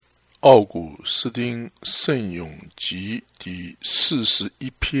奥古斯丁圣咏集第41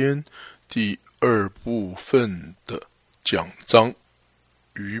篇第2部分的讲章。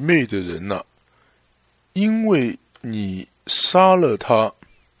愚昧的人啊，因为你杀了他，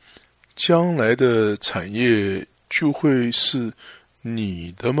将来的产业就会是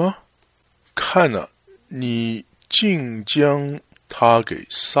你的吗？看啊，你竟将他给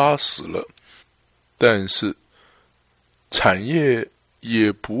杀死了，但是产业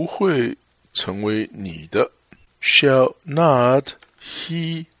也不会成为你的。Shall not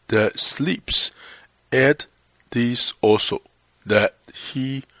he that sleeps add this also, that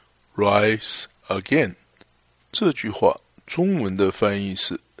he rise again? 这句话中文的翻译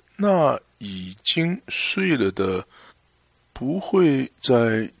是：那已经睡了的，不会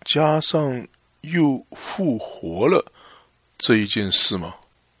再加上又复活了这一件事吗？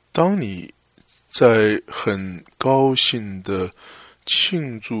当你在很高兴的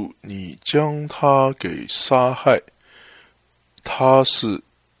庆祝你将他给杀害，他是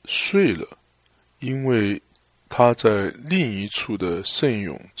睡了，因为他在另一处的圣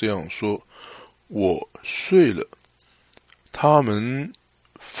咏这样说：我睡了，他们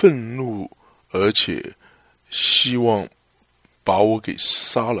愤怒，而且希望把我给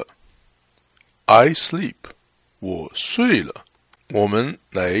杀了。I sleep， 我睡了。我们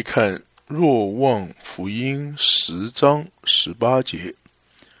来看若望福音10章18节，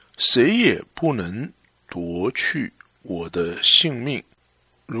谁也不能夺去我的性命，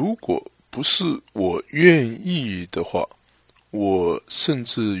如果不是我愿意的话，我甚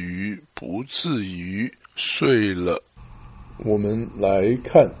至于不至于睡了。我们来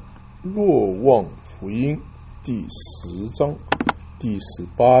看若望福音第10章第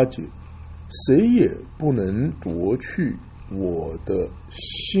18节，谁也不能夺去我的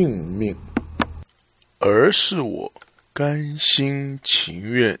性命，而是我甘心情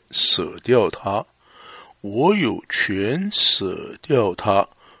愿舍掉它。我有权舍掉它，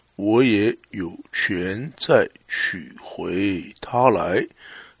我也有权再取回它来。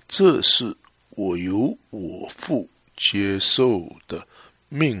这是我由我父接受的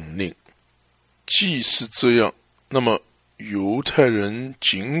命令。既是这样，那么犹太人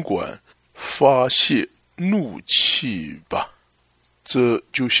尽管发泄怒气吧。这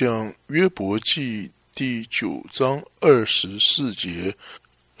就像约伯记第9章24节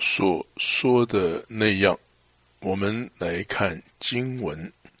所说的那样。我们来看经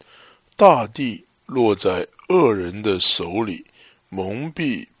文：大地落在恶人的手里，蒙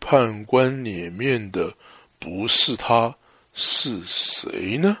蔽判官脸面的不是他，是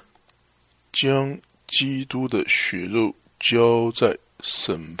谁呢？将基督的血肉交在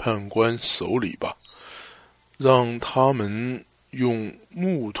审判官手里吧，让他们用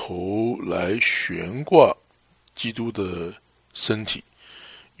木头来悬挂基督的身体，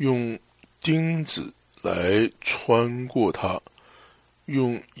用钉子来穿过它，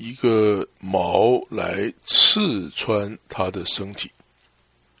用一个矛来刺穿他的身体。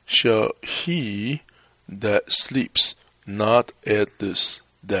Shall he that sleeps not add this,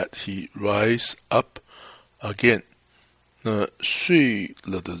 that he rise up again? 那睡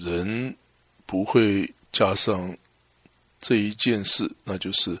了的人不会加上这一件事，那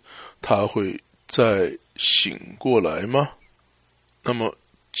就是他会再醒过来吗？那么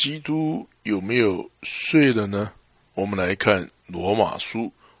基督有没有睡了呢？我们来看罗马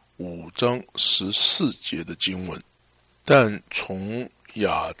书5章14节的经文：但从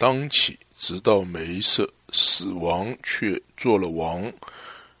亚当起，直到梅瑟，死亡却做了王，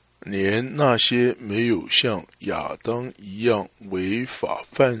连那些没有像亚当一样违法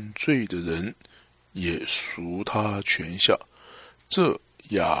犯罪的人也属他权下。这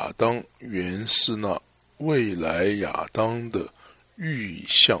亚当原是那未来亚当的预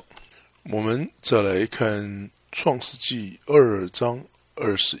象。我们再来看创世纪2章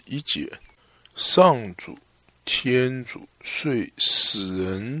21节：上主天主睡使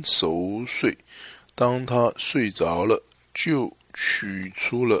人熟睡，当他睡着了，就取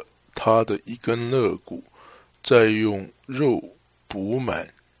出了他的一根肋骨，再用肉补满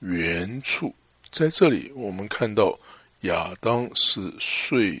原处。在这里我们看到亚当是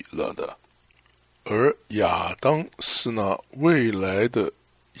睡了的，而亚当是那未来的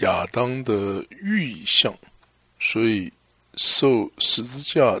亚当的预象，所以受十字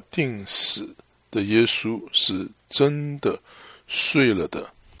架钉死的耶稣是真的睡了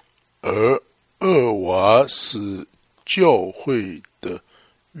的，而二娃是教会的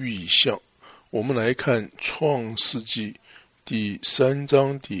预象。我们来看创世纪第3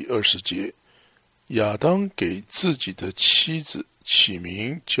章第20节，亚当给自己的妻子起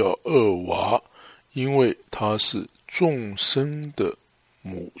名叫二娃，因为她是众生的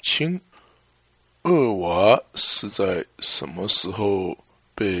母亲。二娃是在什么时候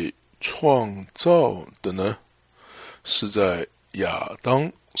被创造的呢？是在亚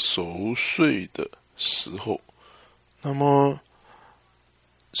当熟睡的时候。那么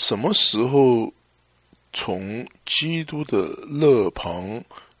什么时候从基督的肋旁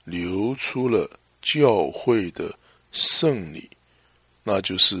流出了教会的圣礼？那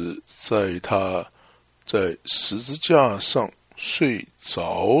就是在他在十字架上睡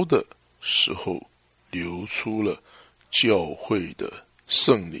着的时候流出了教会的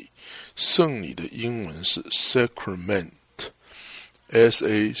圣礼。圣礼的英文是 sacrament，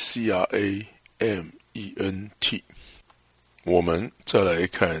 S-A-C-R-A-M-E-N-T。 我们再来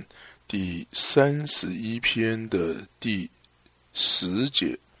看第31篇的第10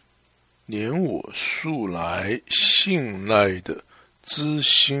节，连我素来信赖的知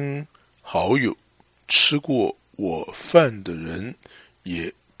心好友，吃过我饭的人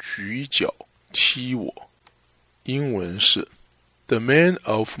也举脚踢我。英文是 The man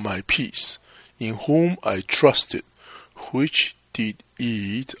of my peace, in whom I trusted, which did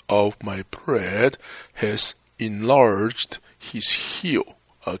eat of my bread, has enlarged his heel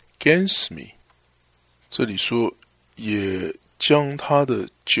against me。 这里说也将他的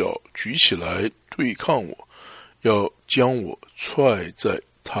脚举起来对抗我，要将我踹在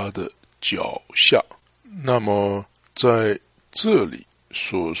他的脚下。那么在这里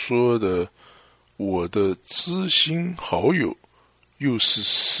所说的我的知心好友又是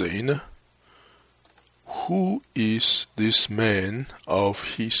谁呢？ Who is this man of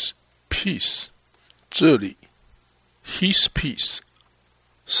his peace？ 这里 his peace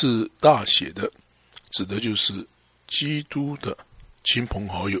是大写的，指的就是基督的亲朋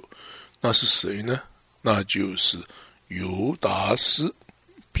好友。那是谁呢？那就是犹达斯。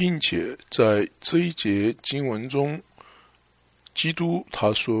并且在这一节经文中，基督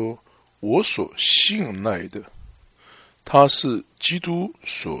他说我所信赖的，他是基督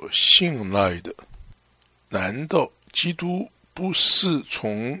所信赖的。难道基督不是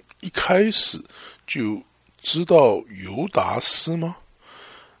从一开始就知道犹达斯吗？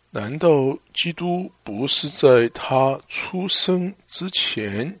难道基督不是在他出生之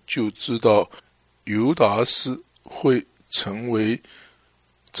前就知道犹达斯会成为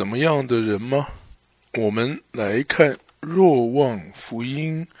怎么样的人吗？我们来看若望福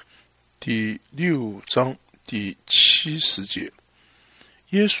音第6章第70节，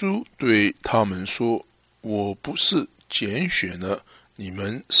耶稣对他们说，我不是拣选了你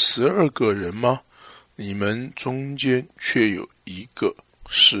们12个人吗？你们中间却有一个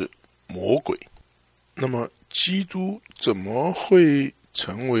是魔鬼。那么基督怎么会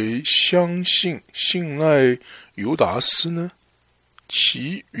成为信赖犹达斯呢？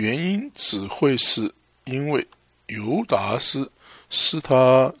其原因只会是因为犹达斯是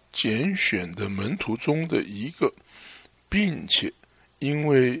他拣选的门徒中的一个，并且因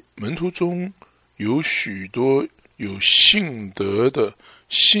为门徒中有许多有信德的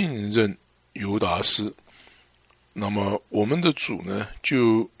信任犹达斯，那么我们的主呢，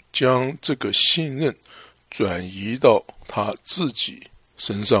就将这个信任转移到他自己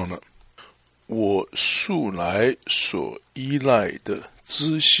身上了。我素来所依赖的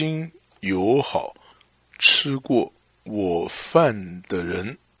知心友好，吃过我饭的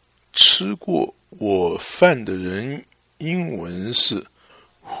人，吃过我饭的人，英文是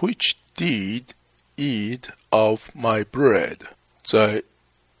which did eat of my bread。 在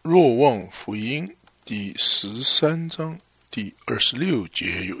若望福音第13章第26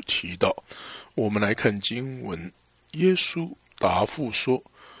节有提到。我们来看经文，耶稣答复说，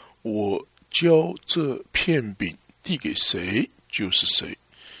我将这片饼递给谁就是谁。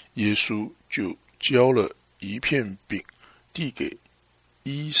耶稣就交了一片饼递给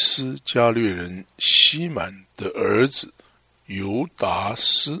伊斯加略人西满的儿子犹达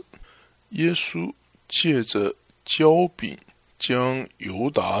斯。耶稣借着交饼将犹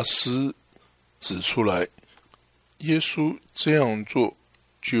达斯指出来。耶稣这样做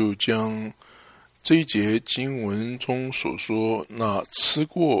就将这一节经文中所说那吃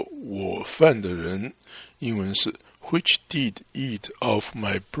过我饭的人，英文是 which did eat of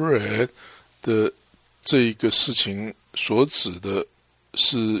my bread 的这个事情所指的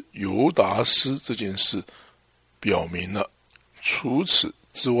是犹达斯这件事表明了。除此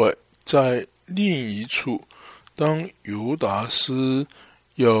之外，在另一处，当犹达斯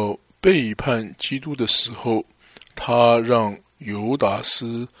要背叛基督的时候，他让犹达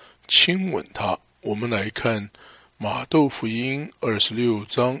斯亲吻他。我们来看马窦福音26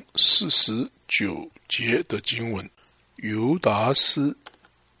章49节的经文，犹达斯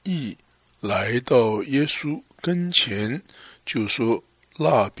一来到耶稣跟前，就说，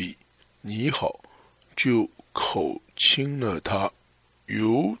蜡笔，你好，就口亲了他。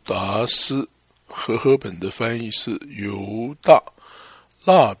犹达斯和合本的翻译是犹大，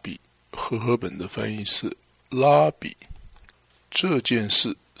蜡笔和合本的翻译是拉比。这件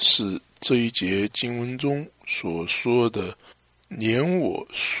事是这一节经文中所说的连我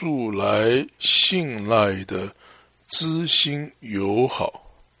素来信赖的知心友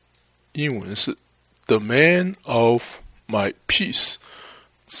好。英文是 The man of my peace，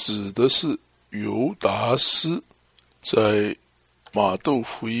 指的是犹达斯。在马窦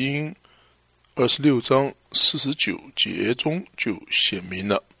福音26章49节中就显明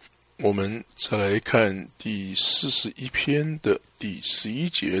了。我们再来看第41篇的第11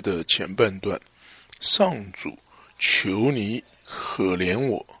节的前半段，上主，求你可怜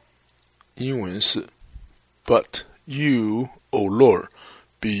我。英文是 But you, O Lord,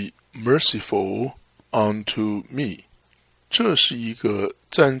 be merciful unto me。 这是一个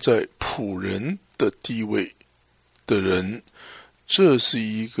站在仆人的地位的人，这是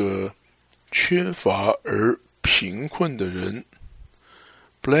一个缺乏而贫困的人。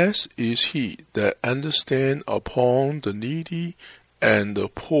Blessed is he that understand upon the needy and the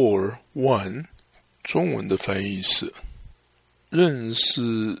poor one。 中文的翻译是认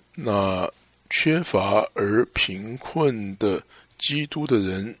识那缺乏而贫困的基督的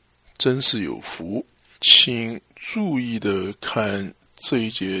人真是有福。请注意的看这一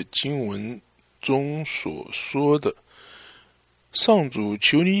节经文中所说的，上主，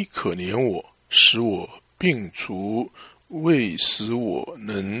求你可怜我，使我病除，为使我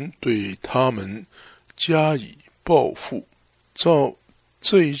能对他们加以报复。照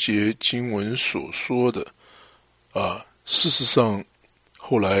这一节经文所说的事实上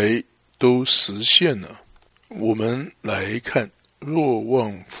后来都实现了。我们来看若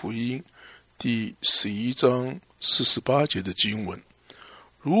望福音第11章48节的经文，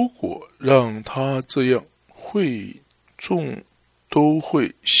如果让他这样，会众都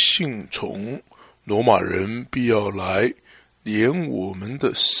会信从，罗马人必要来，连我们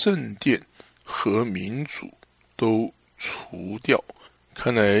的圣殿和民主都除掉。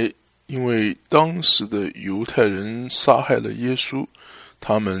看来因为当时的犹太人杀害了耶稣，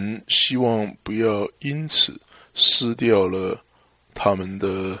他们希望不要因此失掉了他们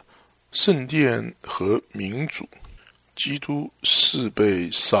的圣殿和民主。基督是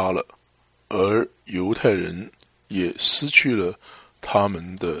被杀了，而犹太人也失去了他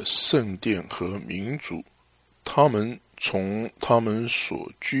们的圣殿和民主，他们从他们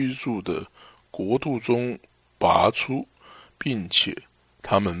所居住的国度中拔出，并且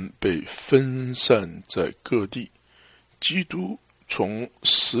他们被分散在各地。基督从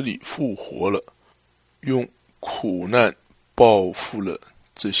死里复活了，用苦难报复了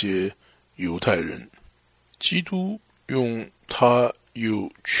这些犹太人。基督用他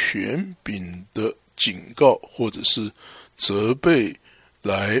有权柄的警告或者是责备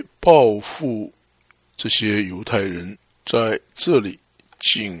来报复这些犹太人。在这里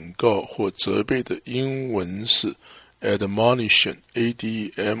警告或责备的英文是 admonition，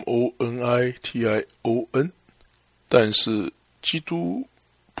 A-D-M-O-N-I-T-I-O-N。 但是基督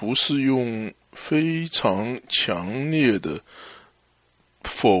不是用非常强烈的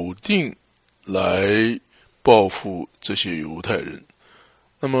否定来报复这些犹太人。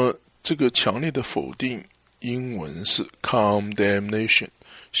那么这个强烈的否定英文是 condemnation，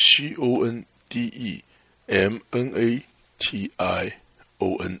 C-O-N-D-E-M-N-A-T-I-O-N。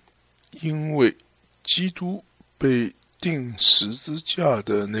 因为基督被钉十字架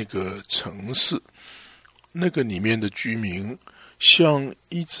的那个城市，那个里面的居民像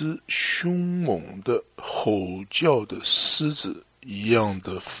一只凶猛的吼叫的狮子一样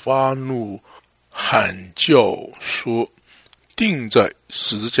的发怒喊叫，说钉在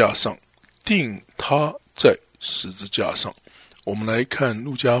十字架上，钉他在十字架上。我们来看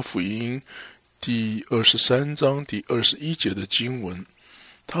路加福音第23章第21节的经文，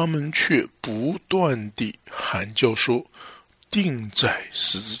他们却不断地喊叫说，钉在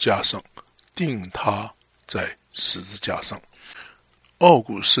十字架上，钉他在十字架上。奥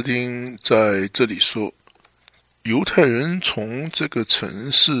古斯丁在这里说，犹太人从这个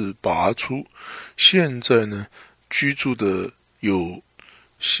城市拔出，现在呢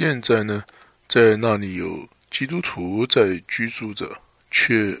在那里有基督徒在居住着，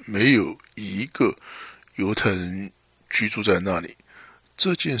却没有一个犹太人居住在那里。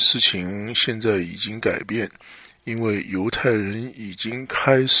这件事情现在已经改变，因为犹太人已经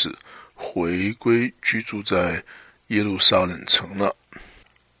开始回归居住在耶路撒冷城了。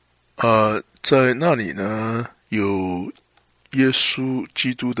在那里呢，有耶稣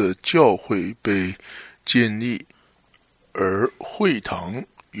基督的教会被建立，而会堂，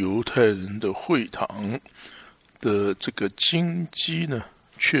犹太人的会堂的这个荆棘呢，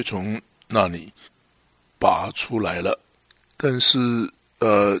却从那里拔出来了。但是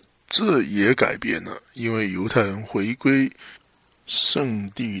这也改变了，因为犹太人回归圣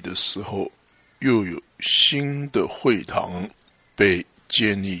地的时候，又有新的会堂被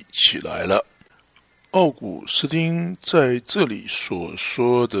建立起来了。奥古斯丁在这里所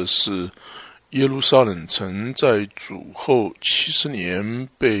说的是耶路撒冷城在主后70年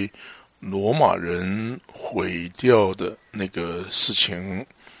被罗马人毁掉的那个事情。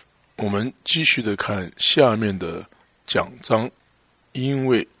我们继续的看下面的讲章。因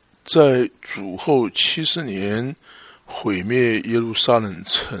为在主后70年毁灭耶路撒冷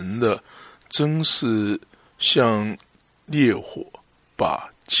城的，真是像烈火把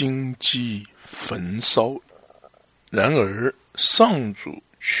荆棘焚烧，然而上主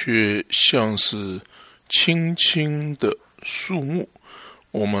却像是轻轻的树木。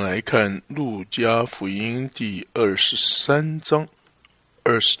我们来看路加福音第23章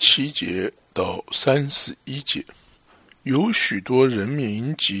27节到31节。有许多人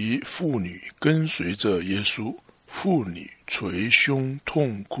民及妇女跟随着耶稣，妇女捶胸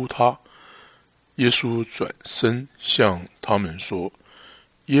痛哭他。耶稣转身向他们说：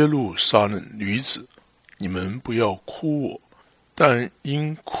耶路撒冷女子，你们不要哭我，但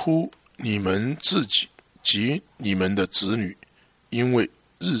因哭你们自己及你们的子女，因为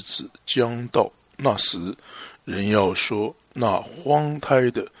日子将到，那时人要说，那荒胎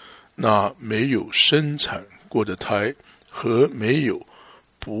的，那没有生产过的胎和没有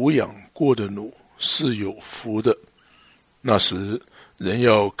哺养过的乳是有福的。那时人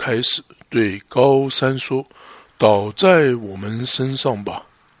要开始对高山说，倒在我们身上吧，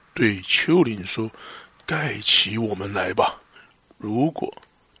对丘陵说，盖起我们来吧。如果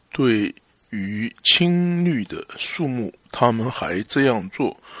对于青绿的树木他们还这样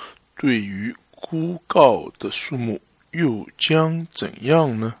做，对于枯槁的树木又将怎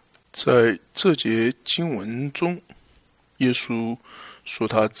样呢？在这节经文中，耶稣说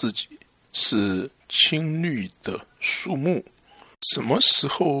他自己是青绿的树木。什么时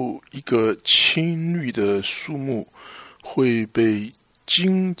候一个青绿的树木会被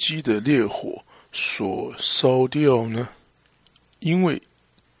荆棘的烈火所烧掉呢？因为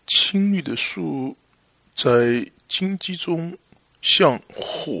青绿的树在荆棘中像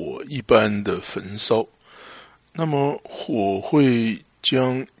火一般的焚烧，那么火会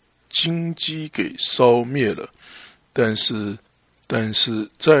将荆棘给烧灭了，但是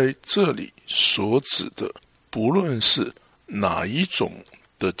在这里所指的，不论是哪一种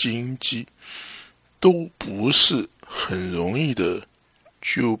的荆棘，都不是很容易的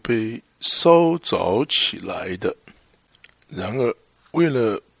就被烧着起来的。然而，为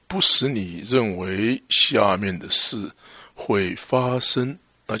了不使你认为下面的事会发生，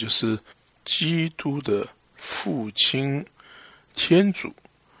那就是基督的父亲天主，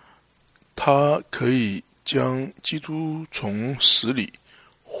他可以将基督从死里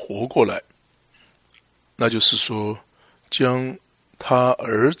活过来，那就是说将他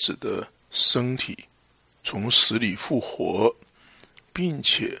儿子的身体从死里复活，并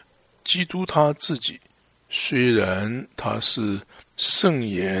且基督他自己虽然他是圣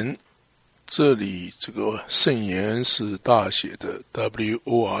言，这里这个圣言是大写的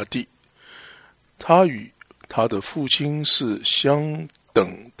WORD， 他与他的父亲是相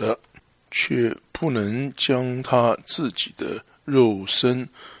等的，却不能将他自己的肉身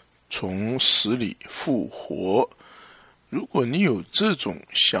从死里复活。如果你有这种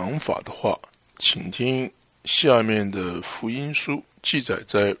想法的话，请听下面的福音书记载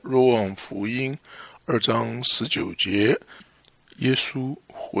在若望福音2章19节，耶稣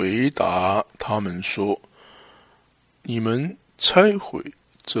回答他们说：你们拆毁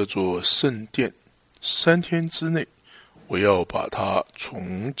这座圣殿，3天之内我要把它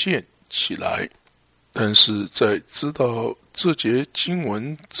重建起来。但是在知道这节经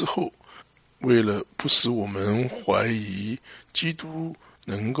文之后，为了不使我们怀疑基督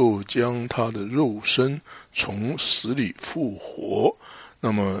能够将他的肉身从死里复活，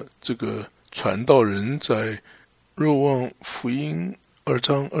那么这个传道人在若望福音2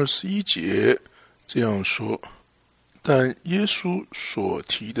章21节这样说：但耶稣所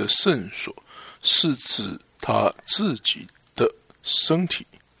提的圣所是指他自己的身体。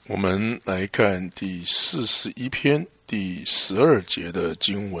我们来看第41篇第12节的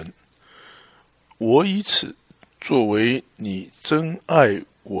经文：我以此作为你真爱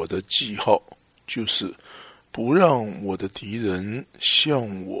我的记号，就是不让我的敌人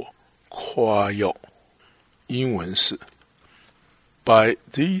向我夸耀。英文是 By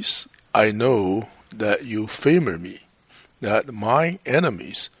this I know that you favor me, that my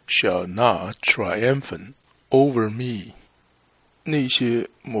enemies shall not triumph over me。 那些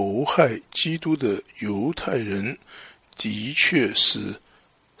谋害基督的犹太人的确是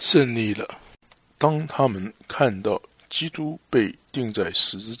胜利了。当他们看到基督被钉在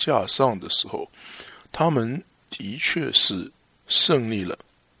十字架上的时候，他们的确是胜利了。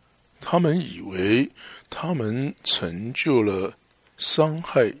他们以为他们成就了伤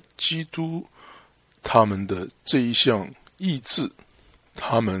害基督他们的这一项意志，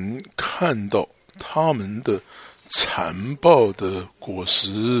他们看到他们的残暴的果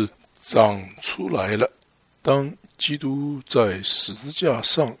实长出来了。当基督在十字架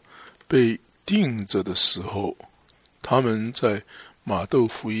上被钉着的时候，他们在马窦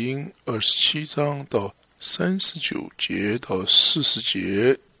福音27章到39节到40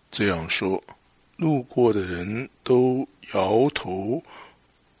节这样说，路过的人都摇头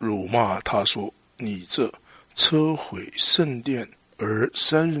辱骂他说，你这车毁圣殿而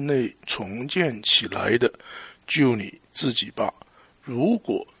3日内重建起来的，就你自己吧，如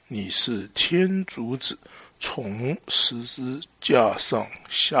果你是天主子，从十字架上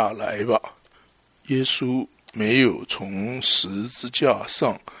下来吧。耶稣没有从十字架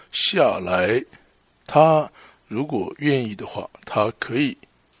上下来，他如果愿意的话，他可以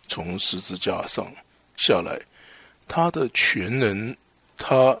从十字架上下来。他的全能，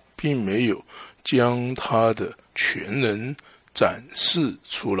他并没有将他的全能展示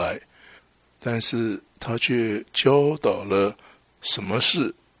出来，但是他却教导了什么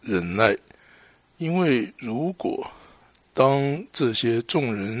是忍耐。因为如果当这些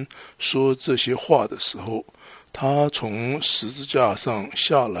众人说这些话的时候，他从十字架上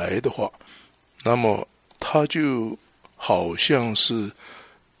下来的话，那么他就好像是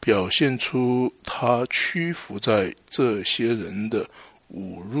表现出他屈服在这些人的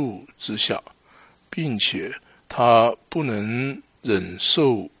侮辱之下，并且他不能忍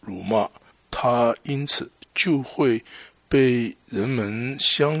受辱骂，他因此就会被人们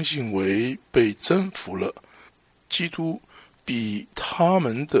相信为被征服了。基督比他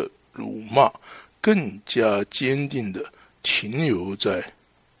们的辱骂更加坚定地停留在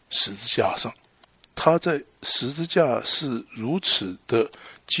十字架上，他在十字架是如此的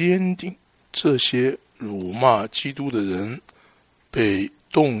坚定，这些辱骂基督的人被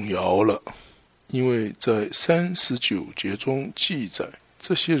动摇了。因为在39节中记载，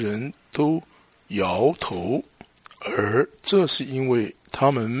这些人都摇头，而这是因为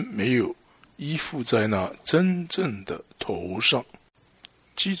他们没有依附在那真正的头上。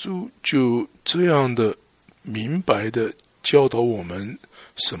基督就这样的明白的教导我们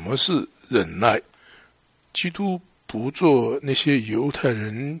什么是忍耐。基督不做那些犹太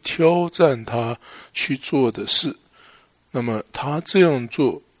人挑战他去做的事，那么他这样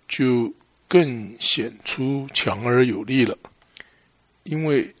做就更显出强而有力了。因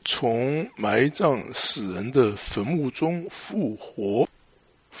为从埋葬死人的坟墓中复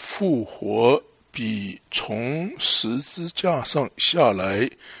活比从十字架上下来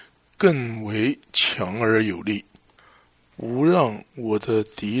更为强而有力。不让我的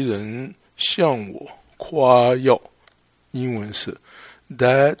敌人向我夸耀，英文是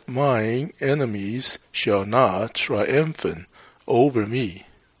That mine enemies shall not triumph over me。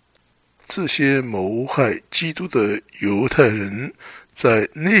 这些谋害基督的犹太人在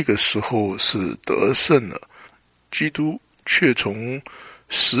那个时候是得胜了，基督却从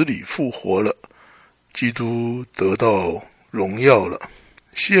死里复活了，基督得到荣耀了。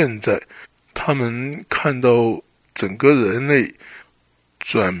现在他们看到整个人类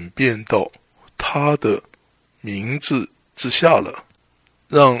转变到他的名字之下了，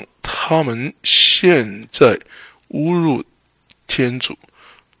让他们现在侮辱天主，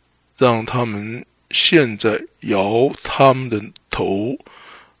让他们现在摇他们的头，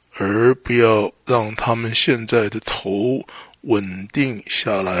而不要让他们现在的头稳定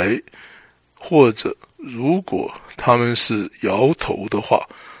下来。或者如果他们是摇头的话，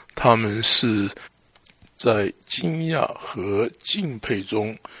他们是在惊讶和敬佩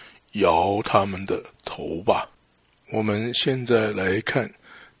中摇他们的头吧。我们现在来看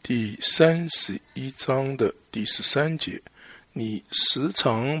第31章的第13节，你时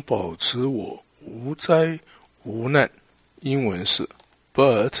常保持我无灾无难。英文是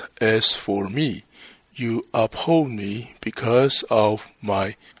But as for me, you uphold me because of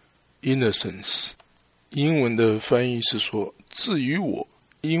my innocence。 英文的翻译是说，至于我，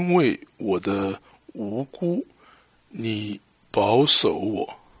因为我的无辜，你保守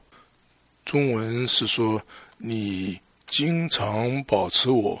我。中文是说，你经常保持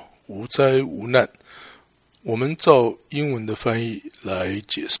我无灾无难。我们照英文的翻译来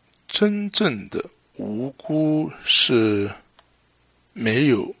解释，真正的无辜是没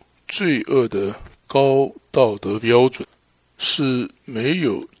有罪恶的高道德标准，是没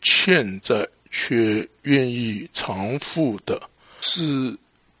有欠债却愿意偿付的，是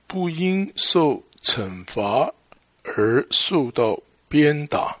不因受惩罚而受到鞭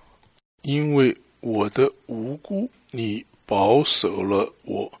打。因为我的无辜，你保守了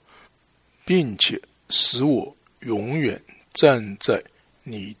我，并且使我永远站在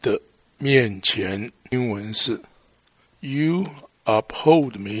你的面前。英文是 You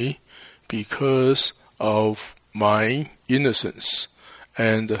uphold me because of my innocence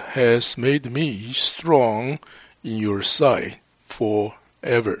and has made me strong in your sight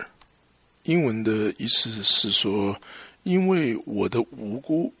forever. 英文的意思是说，因为我的无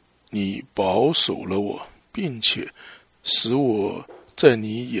辜，你保守了我，并且使我在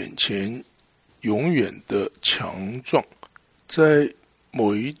你眼前永远的强壮。在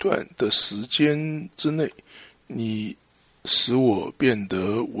某一段的时间之内，你使我变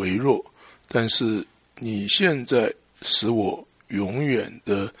得微弱，但是你现在使我永远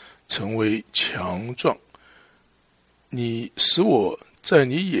的成为强壮。你使我在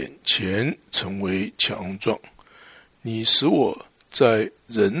你眼前成为强壮，你使我在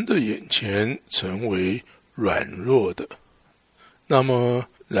人的眼前成为软弱的。那么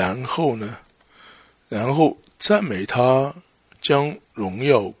然后呢？然后赞美他，将荣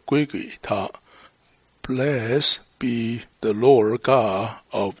耀归给他。Blessed be the Lord God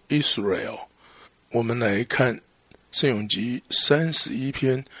of Israel。 我们来看圣咏集31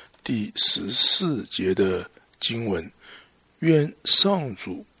篇第14节的经文：愿上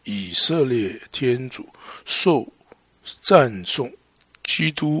主以色列天主受赞颂，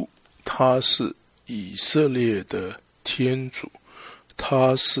基督他是以色列的天主，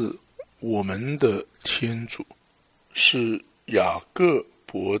他是我们的天主，是雅各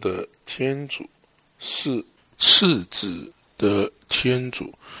伯的天主，是次子的天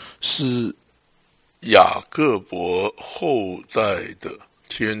主，是雅各伯后代的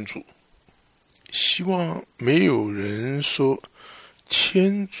天主。希望没有人说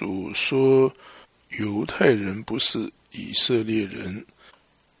天主说犹太人不是以色列人，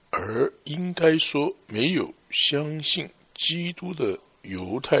而应该说没有相信基督的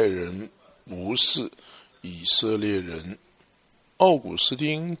犹太人不是以色列人。奥古斯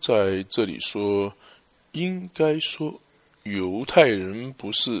丁在这里说，应该说犹太人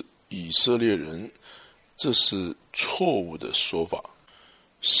不是以色列人，这是错误的说法。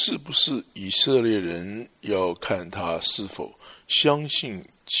是不是以色列人要看他是否相信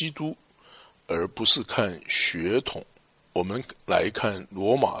基督，而不是看血统。我们来看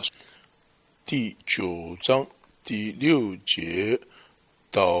罗马第9章第6节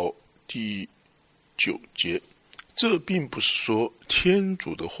到第9节，这并不是说天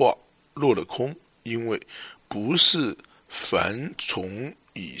主的话落了空，因为不是凡从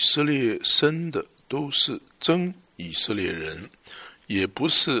以色列生的都是真以色列人，也不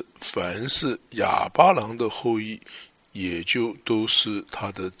是凡是亚巴郎的后裔也就都是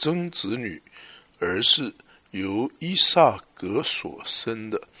他的真子女，而是由依撒格所生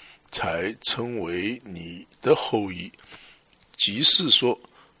的才称为你的后裔。即是说，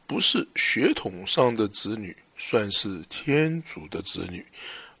不是血统上的子女算是天主的子女，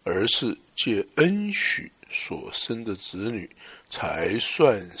而是借恩许所生的子女才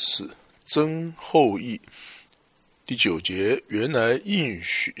算是真后裔。第9节，原来应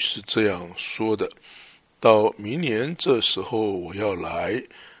许是这样说的：到明年这时候我要来，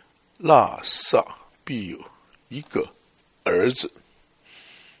拉撒必有一个儿子。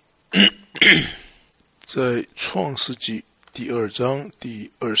在创世纪第2章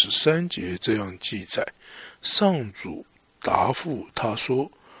第23节这样记载，上主答复他说，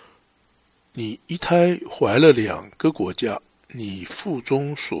你一胎怀了2个国家，你腹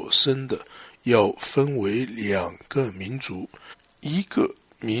中所生的要分为2个民族，一个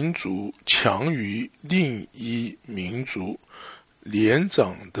民族强于另一民族，年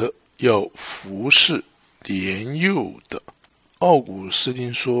长的要服侍年幼的。奥古斯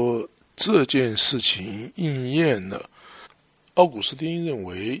丁说，这件事情应验了。奥古斯丁认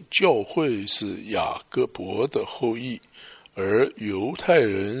为教会是雅各伯的后裔，而犹太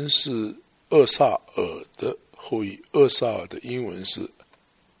人是厄萨尔的后裔。厄萨尔的英文是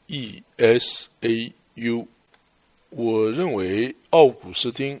ESAU。 我认为奥古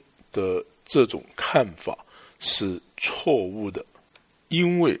斯丁的这种看法是错误的，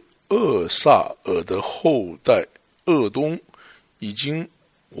因为厄萨尔的后代厄东已经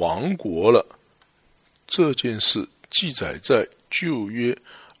亡国了。这件事记载在旧约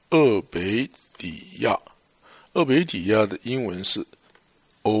厄北底亚。厄北底亚的英文是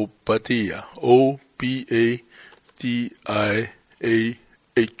Obadiah O-B-A-D-I-A-H，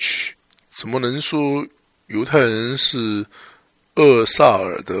 怎么能说犹太人是厄萨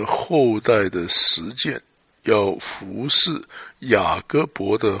尔的后代的实践，要服侍雅各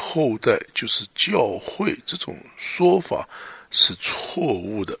伯的后代，就是教会，这种说法是错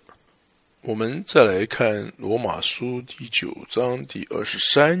误的。我们再来看罗马书第9章第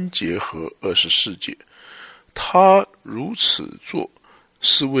23节和24节，他如此做，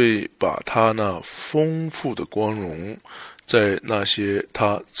是为把他那丰富的光荣，在那些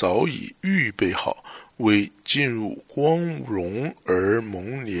他早已预备好为进入光荣而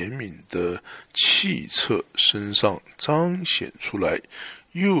蒙怜悯的汽车身上彰显出来，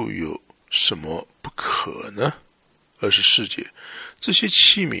又有什么不可呢？24节，这些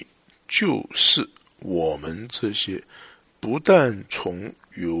器皿就是我们这些不但从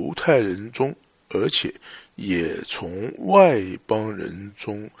犹太人中，而且也从外邦人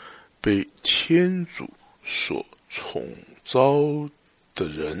中被天主所宠召的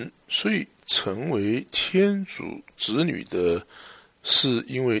人。所以成为天主子女的，是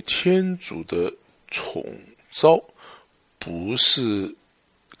因为天主的宠召，不是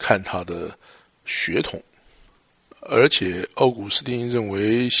看他的血统。而且奥古斯丁认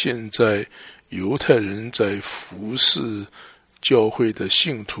为，现在犹太人在服侍教会的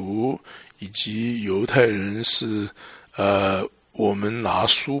信徒，以及犹太人是我们拿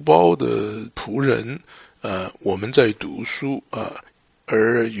书包的仆人，我们在读书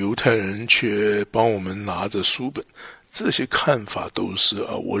而犹太人却帮我们拿着书本，这些看法都是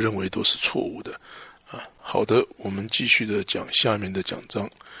我认为都是错误的好的，我们继续的讲下面的讲章。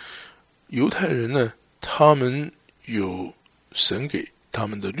犹太人呢，他们有神给他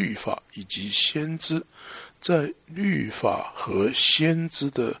们的律法以及先知，在律法和先知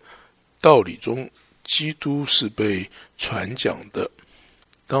的道理中，基督是被传讲的。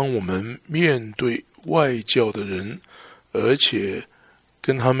当我们面对外教的人，而且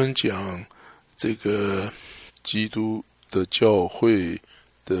跟他们讲这个基督的教会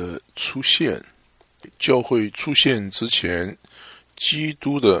的出现，教会出现之前，基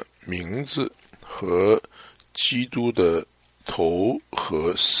督的名字和基督的头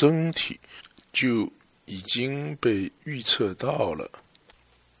和身体就已经被预测到了。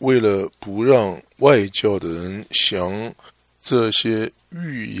为了不让外教的人想这些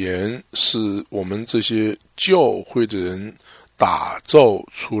预言是我们这些教会的人打造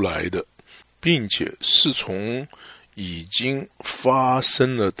出来的，并且是从已经发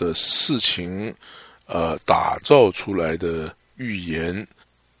生了的事情打造出来的预言，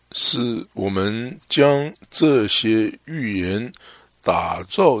是我们将这些预言打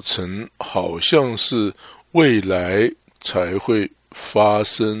造成好像是未来才会发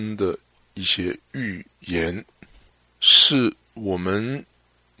生的一些预言，是我们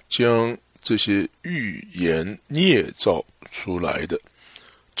将这些预言捏造出来的。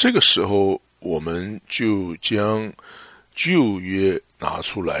这个时候我们就将旧约拿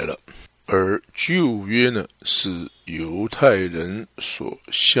出来了，而旧约呢，是犹太人所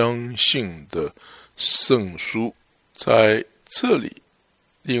相信的圣书。在这里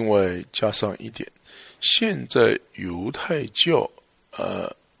另外加上一点，现在犹太教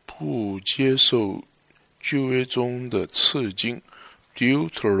不接受旧约中的次经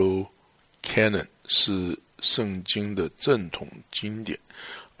Deuterocanon 是圣经的正统经典，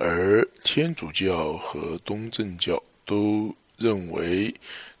而天主教和东正教都认为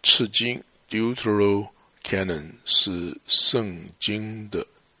次经 Deuterocanon 是圣经的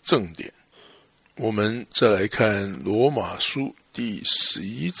正典。我们再来看罗马书第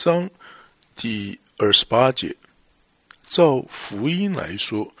11章第28节，照福音来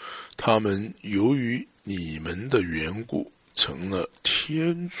说，他们由于你们的缘故成了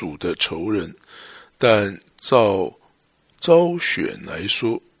天主的仇人，但照招选来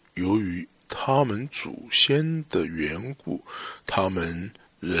说，由于他们祖先的缘故，他们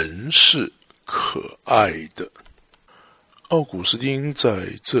仍是可爱的。奥古斯丁在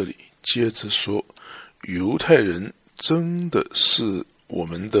这里接着说，犹太人真的是我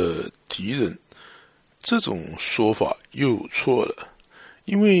们的敌人，这种说法又错了，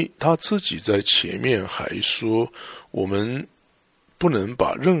因为他自己在前面还说，我们不能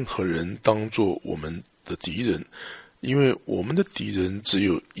把任何人当作我们的敌人，因为我们的敌人只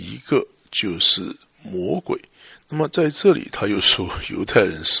有一个，就是魔鬼。那么在这里他又说犹太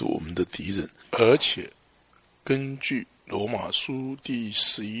人是我们的敌人，而且根据罗马书第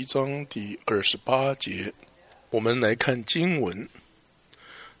11章第28节，我们来看经文，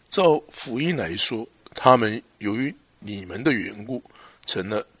照福音来说，他们由于你们的缘故成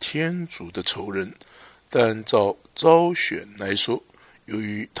了天主的仇人，但照招选来说，由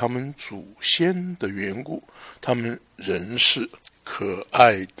于他们祖先的缘故，他们仍是可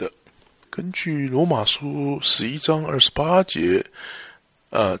爱的。根据罗马书11章28节，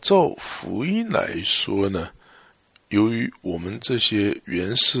照福音来说呢，由于我们这些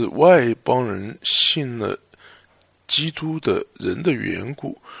原是外邦人信了基督的人的缘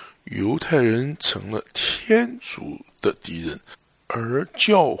故，犹太人成了天主的敌人，而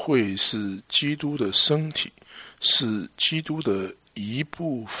教会是基督的身体，是基督的一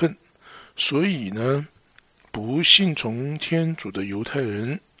部分。所以呢，不信从天主的犹太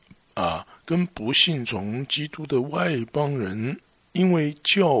人跟不信从基督的外邦人，因为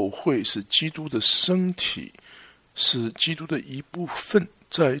教会是基督的身体，是基督的一部分，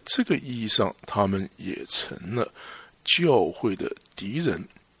在这个意义上，他们也成了教会的敌人。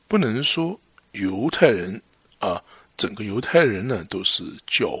不能说犹太人整个犹太人呢都是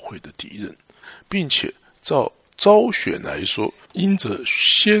教会的敌人，并且照招选来说，因着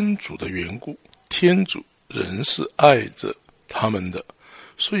先祖的缘故，天主仍是爱着他们的，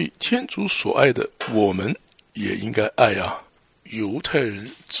所以天主所爱的，我们也应该爱啊。犹太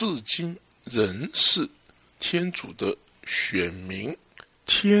人至今仍是天主的选民，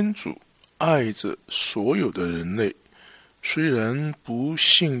天主爱着所有的人类，虽然不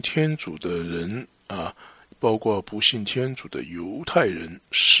信天主的人包括不信天主的犹太人，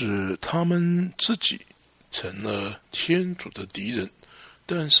使他们自己成了天主的敌人，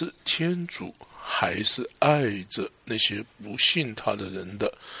但是天主还是爱着那些不信他的人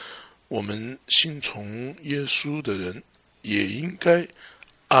的。我们信从耶稣的人也应该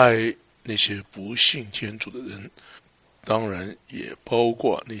爱那些不信天主的人，当然也包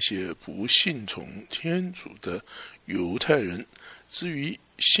括那些不信从天主的犹太人。至于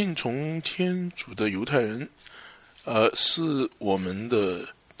信从天主的犹太人是我们的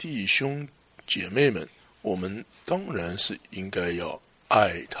弟兄姐妹们，我们当然是应该要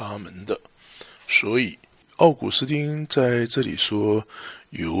爱他们的。所以奥古斯丁在这里说，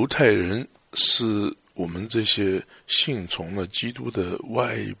犹太人是我们这些信从了基督的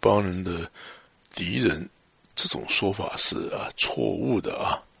外邦人的敌人，这种说法是错误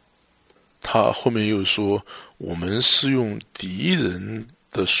的他后面又说，我们是用敌人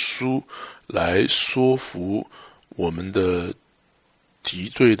的书来说服我们的敌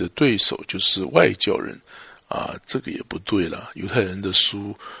对的对手，就是外教人这个也不对了。犹太人的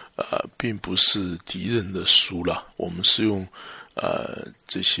书并不是敌人的书啦，我们是用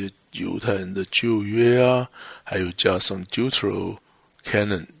这些犹太人的旧约还有加上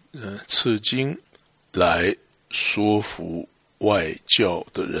Deuterocanon 次经来说服外教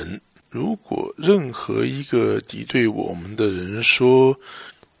的人。如果任何一个敌对我们的人说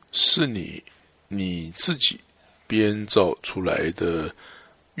是你自己编造出来的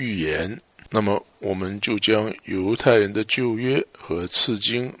预言，那么我们就将犹太人的旧约和次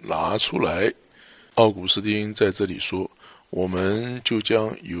经拿出来。奥古斯丁在这里说，我们就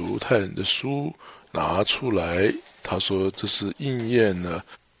将犹太人的书拿出来，他说这是应验了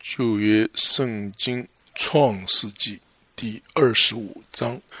旧约圣经创世纪第25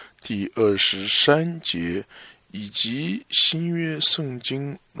章第23节，以及新约圣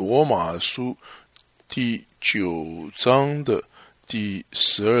经罗马书第9章的第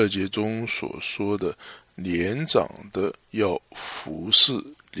12节中所说的年长的要服侍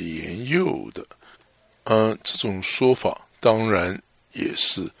年幼的。这种说法当然也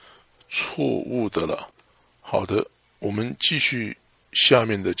是错误的了。好的，我们继续下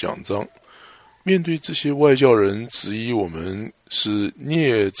面的讲章。面对这些外教人质疑我们是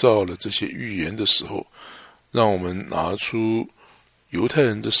捏造了这些预言的时候，让我们拿出犹太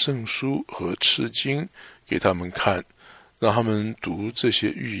人的圣书和次经给他们看，让他们读这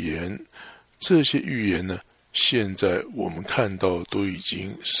些预言。这些预言呢，现在我们看到都已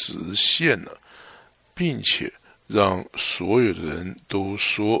经实现了，并且让所有的人都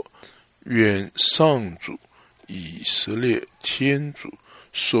说，愿上主以色列天主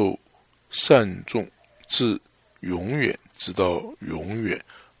受善终至永远，直到永远。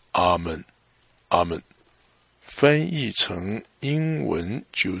阿们，阿们。翻译成英文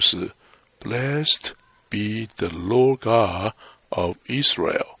就是 Blessed be the Lord God of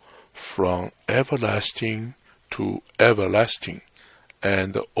Israel from everlasting to everlasting,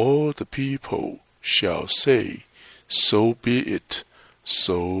 and all the people shall say, So be it,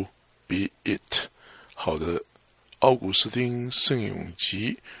 so be it. 好的，奥古斯丁圣咏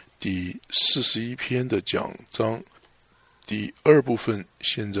集第41篇的讲章第2部分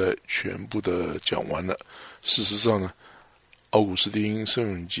现在全部的讲完了。事实上呢，奥古斯丁圣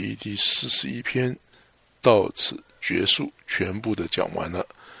咏集第41篇到此结束，全部的讲完了。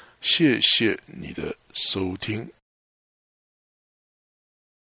谢谢你的收听。